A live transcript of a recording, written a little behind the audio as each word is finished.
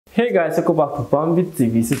Hey guys, welcome back to Bambit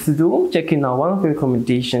TV. So today we're checking out one of your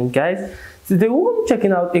recommendations, guys. Today we're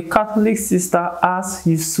checking out a Catholic sister as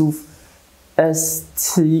Yusuf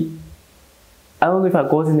Estes. I don't know if I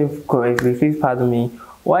got his name correctly, please pardon me.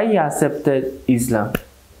 Why he accepted Islam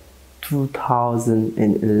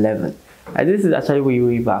 2011. And this is actually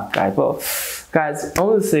way back, guys. But guys, I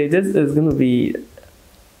want to say this is gonna be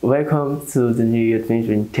welcome to the new year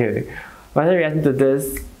 2023. When I reacting to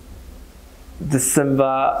this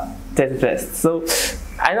December 31st. So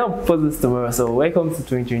I know I'm posting this tomorrow, so welcome to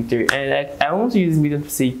 2023. And I want to use this medium to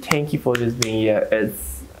say thank you for this being here.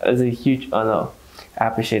 It's a huge honor. I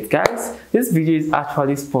appreciate it. Guys, this video is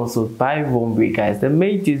actually sponsored by Runway, guys. They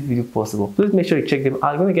made this video possible. Please make sure you check them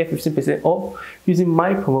out. I'm gonna get 15% off using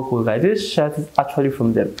my promo code, guys. This shirt is actually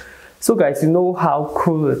from them. So guys, you know how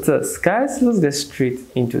cool it is. Guys, let's get straight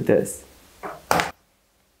into this.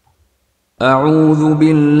 أعوذ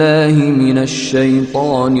بالله من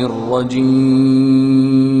الشيطان الرجيم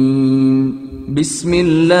بسم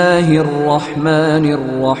الله الرحمن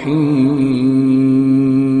الرحيم.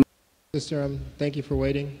 Sister, thank you for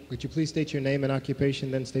waiting. Would you please state your name and occupation,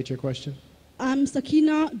 then state your question? I'm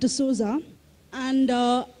Sakina D'Souza, and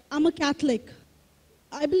I'm a Catholic.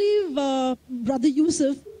 I believe Brother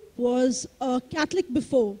Yusuf was a Catholic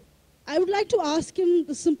before. I would like to ask him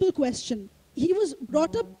the simple question. He was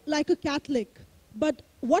brought up like a Catholic, but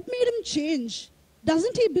what made him change?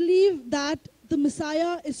 Doesn't he believe that the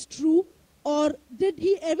Messiah is true, or did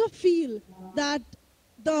he ever feel that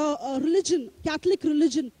the Catholic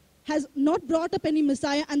religion, has not brought up any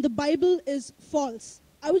Messiah and the Bible is false?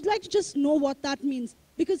 I would like to just know what that means,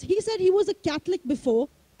 because he said he was a Catholic before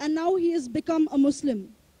and now he has become a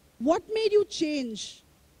Muslim. What made you change?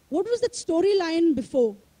 What was that storyline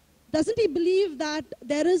before? Doesn't he believe that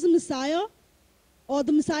there is a Messiah, or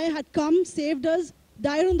the Messiah had come, saved us,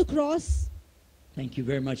 died on the cross? Thank you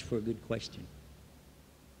very much for a good question.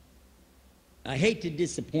 I hate to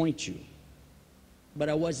disappoint you, but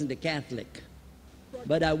I wasn't a Catholic.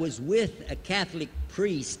 But I was with a Catholic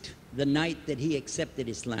priest the night that he accepted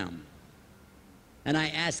Islam. And I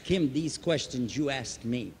asked him these questions you asked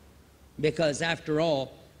me. Because after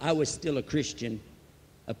all, I was still a Christian,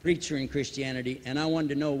 a preacher in Christianity, and I wanted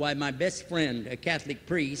to know why my best friend, a Catholic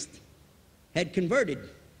priest, had converted.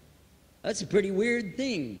 That's a pretty weird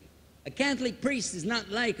thing. A Catholic priest is not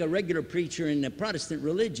like a regular preacher in the Protestant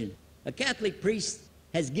religion. A Catholic priest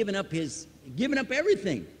has given up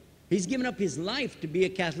everything. He's given up his life to be a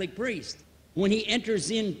Catholic priest. When he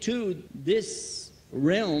enters into this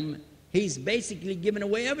realm, he's basically given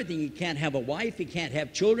away everything. He can't have a wife, he can't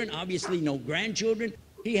have children, obviously no grandchildren.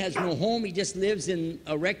 He has no home, he just lives in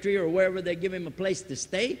a rectory or wherever they give him a place to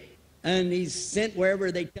stay. And he's sent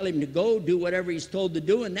wherever they tell him to go, do whatever he's told to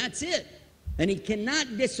do, and that's it. And he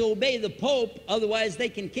cannot disobey the Pope, otherwise they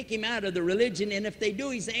can kick him out of the religion, and if they do,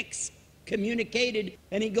 he's excommunicated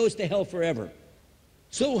and he goes to hell forever.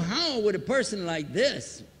 So how would a person like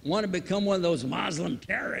this want to become one of those Muslim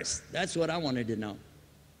terrorists? That's what I wanted to know.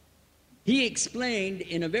 He explained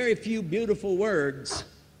in a very few beautiful words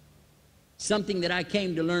something that I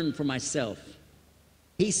came to learn for myself.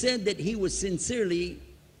 He said that he was sincerely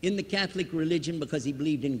in the Catholic religion because he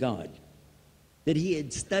believed in God, that he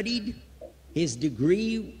had studied, his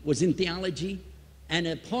degree was in theology, and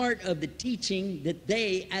a part of the teaching that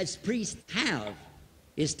they as priests have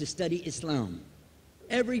is to study Islam.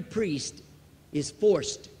 Every priest is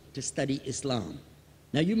forced to study Islam.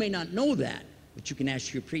 Now you may not know that, but you can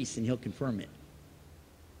ask your priest and he'll confirm it.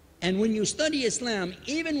 And when you study Islam,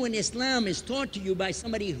 even when Islam is taught to you by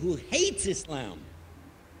somebody who hates Islam,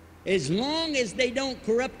 as long as they don't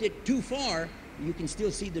corrupt it too far, you can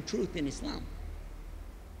still see the truth in Islam.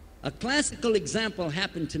 A classical example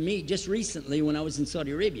happened to me just recently when I was in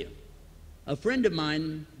Saudi Arabia. A friend of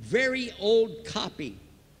mine, very old copy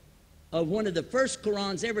of one of the first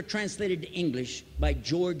Qurans ever translated to English by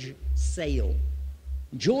George Sale.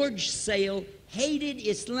 George Sale hated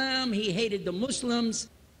Islam, he hated the Muslims,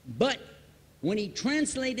 but when he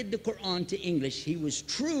translated the Quran to English, he was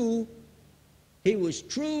true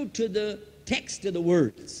to the text of the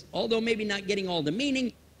words. Although maybe not getting all the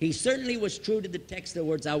meaning, he certainly was true to the text of the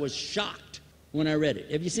words. I was shocked when I read it.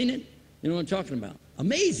 Have you seen it? You know what I'm talking about?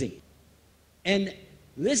 Amazing. And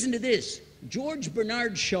listen to this. George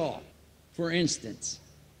Bernard Shaw, for instance,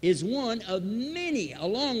 is one of many, a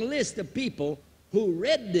long list of people who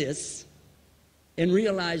read this and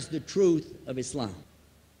realized the truth of Islam.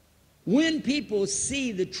 When people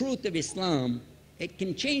see the truth of Islam, it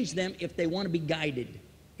can change them if they want to be guided.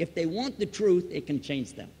 If they want the truth, it can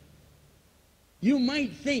change them. You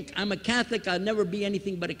might think, I'm a Catholic, I'll never be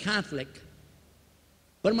anything but a Catholic.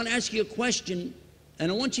 But I'm going to ask you a question.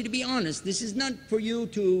 and I want you to be honest. This is not for you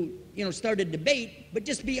to, start a debate, but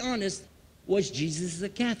just be honest. Was Jesus a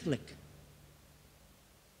Catholic?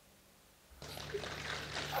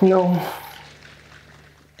 No.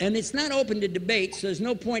 And it's not open to debate, so there's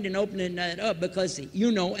no point in opening that up, because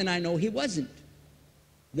you know and I know he wasn't.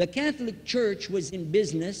 The Catholic Church was in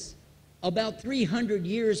business about 300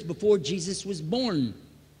 years before Jesus was born.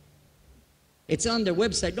 It's on their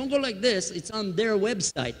website. Don't go like this. It's on their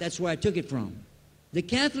website. That's where I took it from. The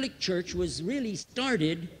Catholic Church was really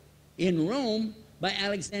started in Rome by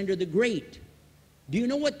Alexander the Great. Do you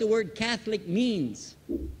know what the word Catholic means?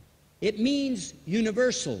 It means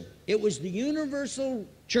universal. It was the universal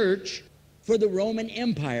church for the Roman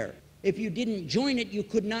Empire. If you didn't join it, you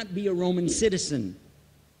could not be a Roman citizen.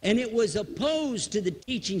 And it was opposed to the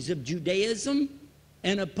teachings of Judaism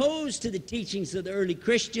and opposed to the teachings of the early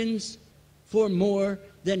Christians for more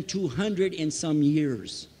than 200 and some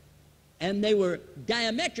years. And they were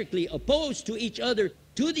diametrically opposed to each other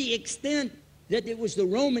to the extent that it was the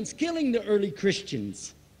Romans killing the early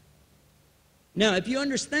Christians. Now, if you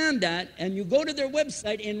understand that and you go to their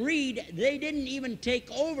website and read, they didn't even take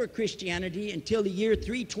over Christianity until the year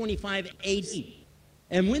 325 AD.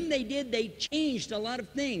 And when they did, they changed a lot of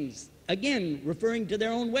things, again, referring to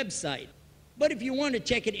their own website. But if you want to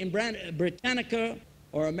check it in Britannica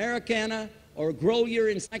or Americana or grow your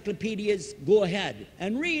encyclopedias, go ahead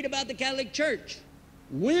and read about the Catholic Church.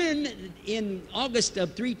 When, in August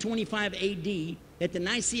of 325 AD, at the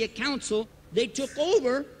Nicaea Council, they took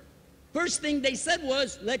over, first thing they said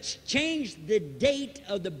was, let's change the date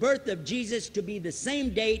of the birth of Jesus to be the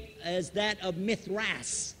same date as that of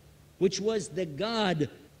Mithras, which was the god,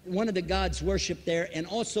 one of the gods worshipped there, and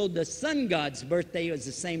also the sun god's birthday was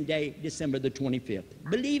the same day, December the 25th,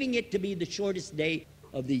 believing it to be the shortest day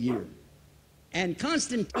of the year. And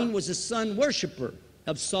Constantine was a sun worshiper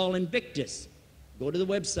of Sol Invictus. Go to the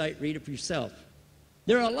website, read it for yourself.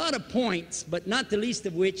 There are a lot of points, but not the least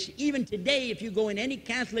of which, even today, if you go in any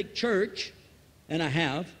Catholic church, and I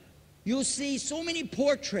have, you'll see so many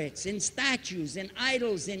portraits and statues and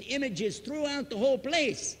idols and images throughout the whole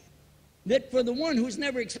place that for the one who's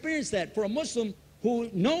never experienced that, for a Muslim who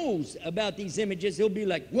knows about these images, he'll be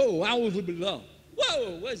like, whoa, a'udhu billah.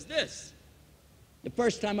 Whoa, what's this? The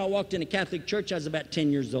first time I walked in a Catholic church, I was about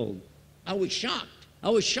 10 years old. I was shocked.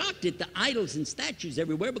 I was shocked at the idols and statues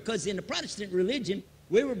everywhere, because in the Protestant religion,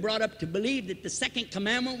 we were brought up to believe that the second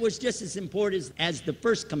commandment was just as important as the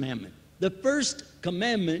first commandment. The first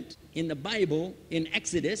commandment in the Bible, in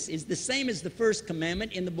Exodus, is the same as the first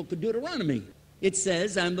commandment in the book of Deuteronomy. It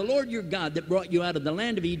says, I am the Lord your God that brought you out of the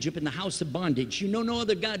land of Egypt in the house of bondage. You know no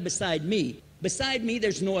other God beside me. Beside me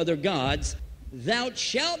there's no other gods. Thou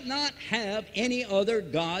shalt not have any other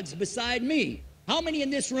gods beside me. How many in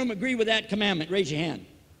this room agree with that commandment? Raise your hand.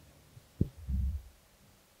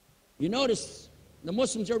 You notice the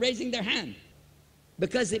Muslims are raising their hand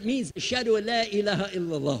because it means Ashhadu la ilaha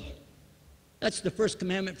illallah. That's the first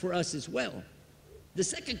commandment for us as well. The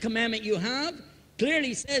second commandment you have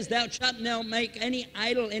clearly says, thou shalt not make any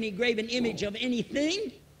idol, any graven image of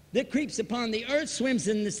anything that creeps upon the earth, swims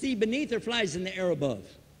in the sea beneath, or flies in the air above.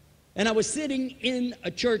 And I was sitting in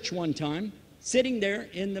a church one time, sitting there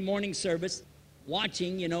in the morning service,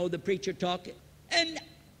 watching, the preacher talk, and,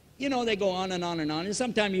 they go on and on and on, and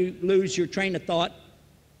sometimes you lose your train of thought.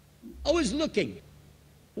 I was looking.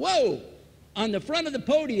 Whoa! On the front of the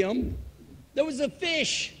podium, there was a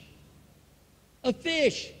fish. A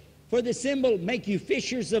fish. For the symbol, make you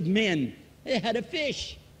fishers of men. It had a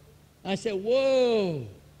fish. I said, whoa.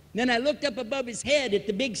 Then I looked up above his head at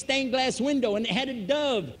the big stained glass window, and it had a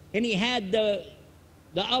dove, and he had the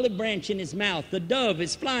olive branch in his mouth. The dove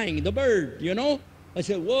is flying, the bird, I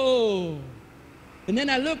said, whoa. And then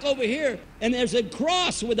I look over here, and there's a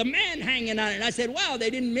cross with a man hanging on it. I said, wow, they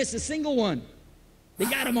didn't miss a single one. They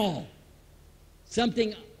got them all.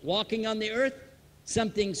 Something walking on the earth,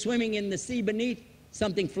 something swimming in the sea beneath,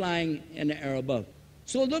 something flying in the air above.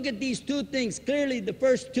 So look at these two things. Clearly, the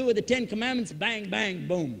first two of the 10 commandments, bang, bang,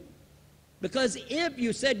 boom. Because if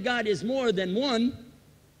you said God is more than one,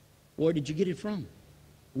 where did you get it from?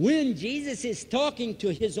 When Jesus is talking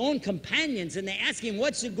to his own companions and they ask him,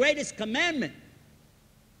 what's the greatest commandment?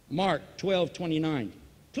 Mark 12:29.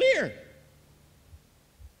 Clear.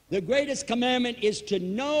 The greatest commandment is to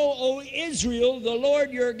know, O Israel, the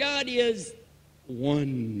Lord your God is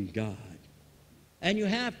one God. And you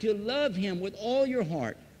have to love him with all your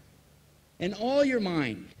heart and all your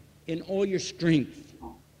mind and all your strength.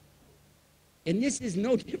 And this is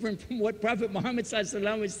no different from what Prophet Muhammad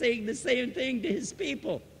ﷺ was saying, the same thing to his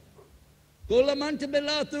people. Same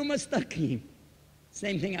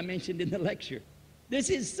thing I mentioned in the lecture. This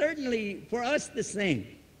is certainly for us the same.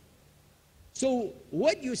 So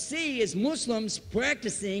what you see is Muslims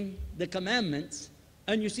practicing the commandments,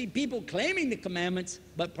 and you see people claiming the commandments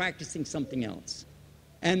but practicing something else.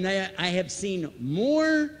 And I have seen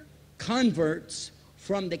more converts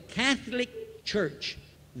from the Catholic Church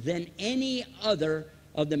than any other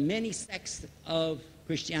of the many sects of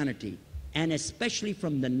Christianity, and especially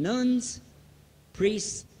from the nuns,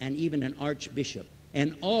 priests, and even an archbishop.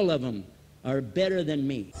 And all of them are better than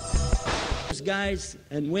me. Those guys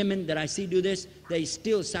and women that I see do this, they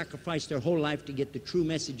still sacrifice their whole life to get the true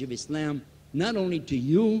message of Islam, not only to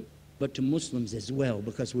you, but to Muslims as well,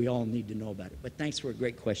 because we all need to know about it. But thanks for a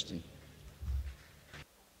great question.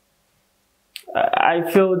 I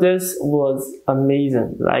feel this was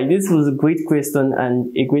amazing. Like, this was a great question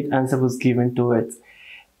and a great answer was given to it.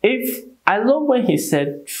 I love when he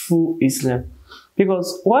said true Islam,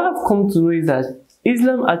 because what I've come to know is that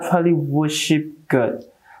Islam actually worship God.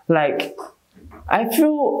 Like, I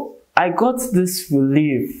feel I got this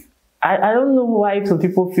relief. I don't know why some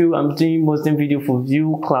people feel I'm doing Muslim video for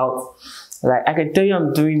view clout. Like, I can tell you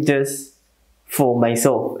I'm doing this for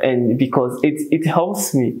myself, and because it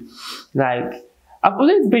helps me. Like, I've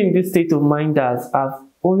always been in this state of mind that I've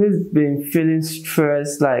always been feeling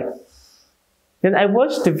stressed. Like, then I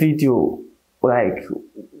watched the video, like,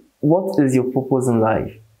 what is your purpose in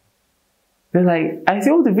life? Then, like, I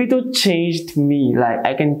feel the video changed me. Like,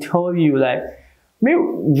 I can tell you, like, me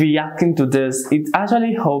reacting to this, it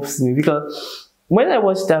actually helps me, because when I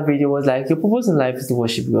watched that video, it was like, your purpose in life is to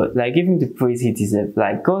worship God. Like, give him the praise he deserves.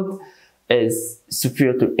 Like, God is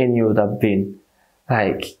superior to any other being.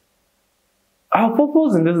 Like, our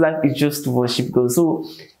purpose in this life is just to worship God. So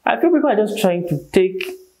I feel people are just trying to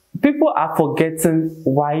people are forgetting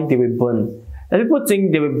why they were born. And people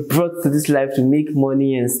think they were brought to this life to make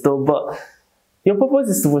money and stuff, but your purpose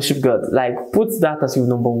is to worship God. Like, put that as your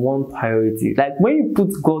 #1 priority. Like, when you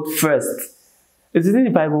put God first, it's in the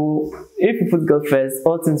Bible, if you put God first,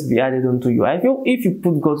 all things will be added unto you. I feel if you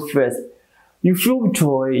put God first, you feel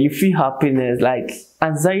joy, you feel happiness, like,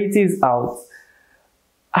 anxiety is out.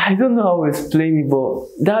 I don't know how to explain it, but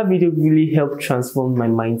that video really helped transform my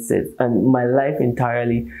mindset and my life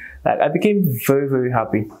entirely. Like, I became very, very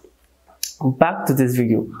happy. Back to this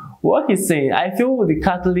video. What he's saying, I feel the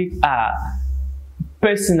Catholics are,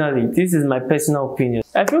 personally, this is my personal opinion,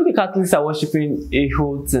 I feel the Catholics are worshipping a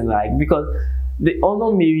whole thing, like, because they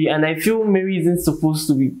honor Mary, and I feel Mary isn't supposed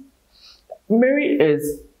to be. Mary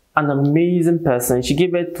is an amazing person. She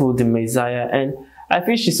gave birth to the Messiah, and I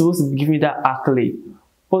feel she's supposed to be giving that accolade,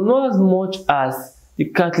 but not as much as the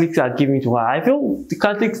Catholics are giving to her. I feel the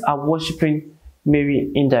Catholics are worshipping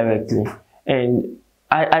Mary indirectly, and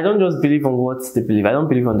I don't just believe on what they believe. I don't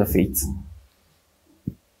believe on the faith.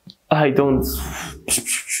 I don't.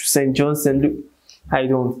 St. John, St. Luke, I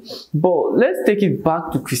don't. But let's take it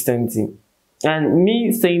back to Christianity. And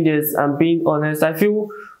me saying this, I'm being honest, I feel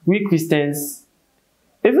we Christians,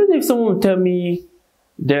 even if someone will tell me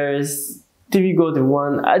there's TV God in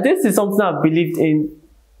one, this is something I've believed in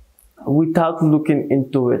without looking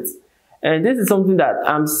into it. And this is something that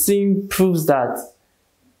I'm seeing proves that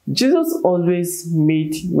Jesus always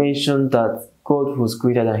made mention that God was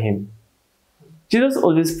greater than him. Jesus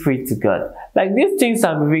always prayed to God. Like, these things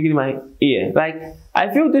have been ringing in my ear. Like,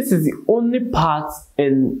 I feel this is the only part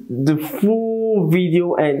in the full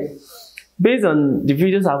video, and based on the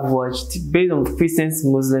videos I've watched, based on Christians,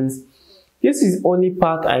 Muslims, this is the only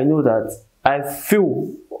part I know that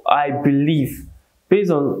I believe,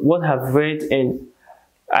 based on what I've read, and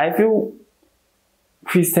I feel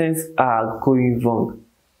Christians are going wrong.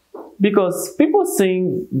 Because people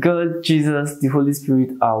saying God, Jesus, the Holy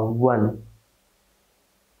Spirit are one.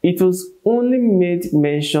 It was only made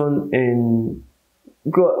mention in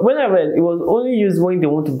God. When I read, it was only used when they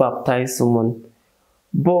want to baptize someone.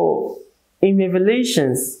 But in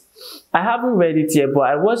Revelations, I haven't read it yet, but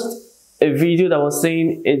I watched a video that was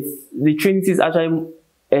saying the Trinity is actually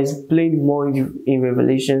explained more in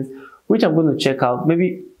Revelations, which I'm going to check out.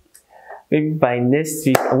 Maybe by next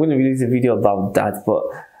week, I'm going to release a video about that. But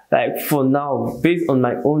like, for now, based on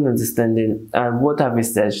my own understanding and what I've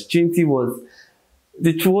researched, Trinity was,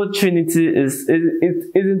 the word Trinity isn't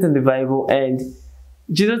in the Bible, and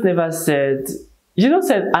Jesus never said, Jesus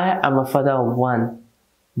said, I am a father of one.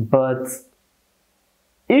 But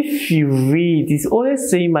if you read, he's always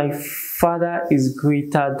saying, my father is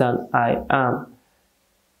greater than I am.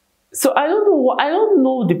 So I don't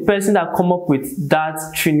know the person that come up with that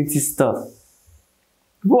Trinity stuff.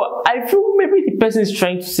 But I feel maybe the person is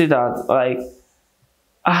trying to say that, like,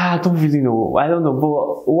 I don't really know. I don't know.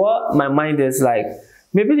 But what my mind is like,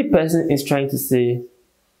 maybe the person is trying to say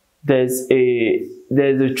there's a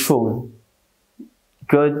there's a throne.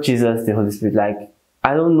 God, Jesus, the Holy Spirit. Like,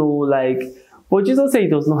 I don't know, like, but Jesus said he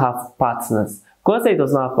does not have partners. God said he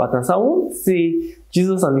does not have partners. I won't say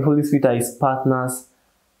Jesus and the Holy Spirit are his partners.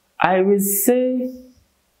 I will say,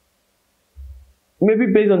 maybe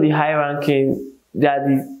based on the high ranking, that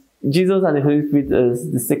Jesus and the Holy Spirit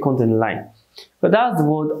is the second in line. But that's the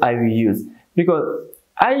word I will use. Because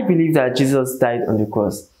I believe that Jesus died on the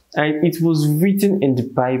cross. And it was written in the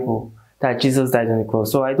Bible that Jesus died on the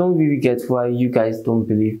cross. So I don't really get why you guys don't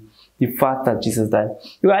believe the fact that Jesus died.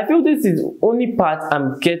 Because I feel this is the only part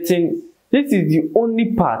I'm getting. This is the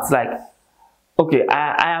only part. Like, okay,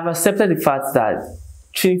 I have accepted the fact that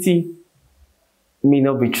Trinity may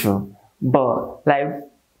not be true. But, like,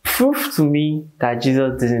 prove to me that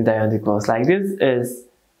Jesus didn't die on the cross. Like, this is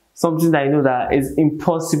something that I know that is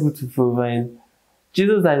impossible to prove. And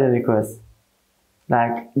Jesus died on the cross.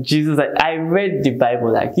 Like, Jesus, like, I read the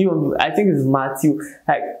Bible, like, I think it's Matthew.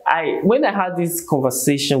 Like, when I had this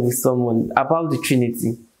conversation with someone about the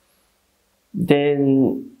Trinity,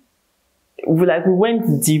 then we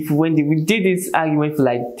went deep. We did this argument for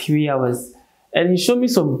like 3 hours, and he showed me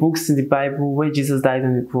some books in the Bible where Jesus died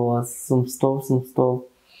on the cross, some stuff.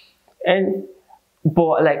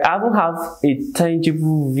 But like, I don't have a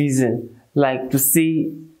tangible reason, like, to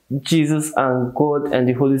say Jesus and God and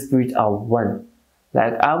the Holy Spirit are one.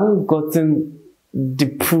 Like, I haven't gotten the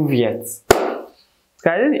proof yet.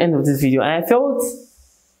 Guys, at the end of this video, and I felt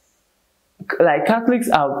like Catholics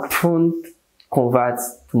are prone to convert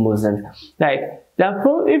to Muslims. Like, they're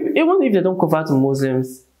prone, even if they don't convert to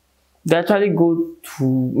Muslims, they actually go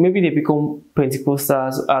to, maybe they become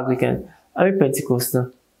Pentecostals or Anglican. I mean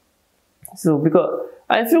Pentecostal. So, because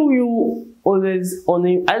I feel you always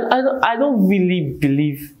only, I don't really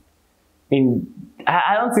believe in,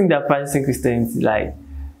 I don't think they're practicing Christianity. Like,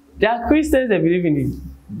 they are Christians, they believe in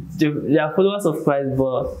they are followers of Christ,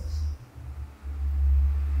 but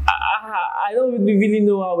I don't really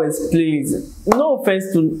know how to explain it. No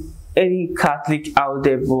offense to any Catholic out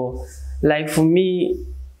there, but like, for me,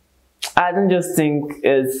 I don't just think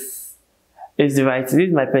it's the right. This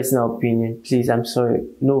is my personal opinion. Please, I'm sorry.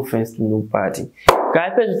 No offense to nobody.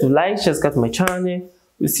 Guys, pleasure to like, share, subscribe to my channel.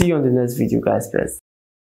 We'll see you on the next video, guys. Best.